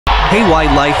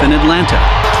haywire life in Atlanta.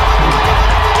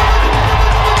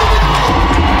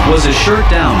 Was his shirt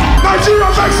down?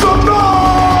 Nigeria, make some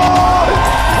noise!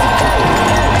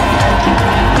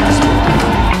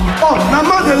 Oh, now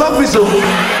man, they love me so.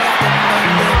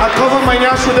 I cover my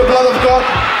ass with the blood of God.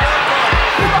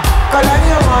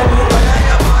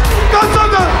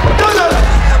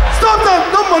 Stop them!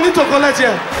 No money to collect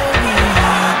here.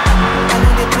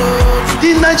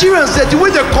 The Nigerians said the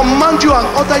way they command you and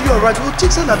order you right, will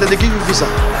take some that they give you visa.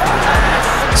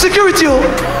 Security, oh,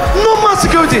 no more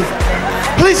security.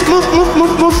 Please move.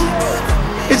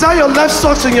 Is that your left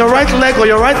socks on your right leg or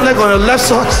your right leg on your left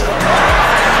socks?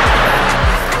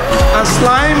 And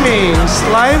slimy.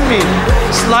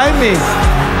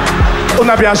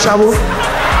 Unabiashawo.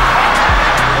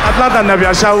 Atlanta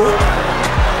Nabiashawo.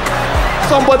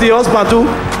 Somebody husband too.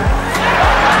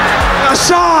 You're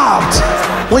shocked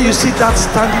when you see that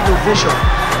standing ovation.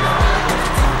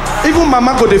 Even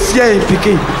mama go the fear in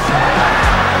Peking.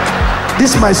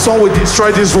 This my son will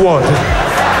destroy this world.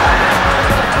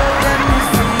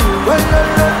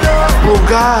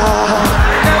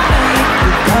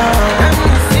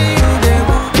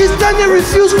 His Daniel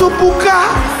refused to buga.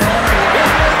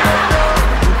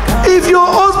 If your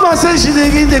husband says she's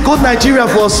again, they go to Nigeria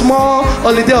for a small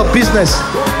holiday of business,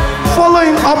 follow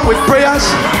him up with prayers.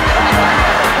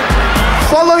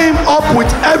 Follow him up with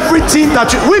everything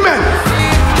that you... Women!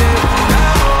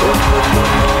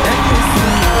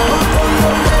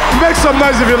 Make some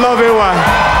noise if you love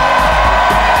it.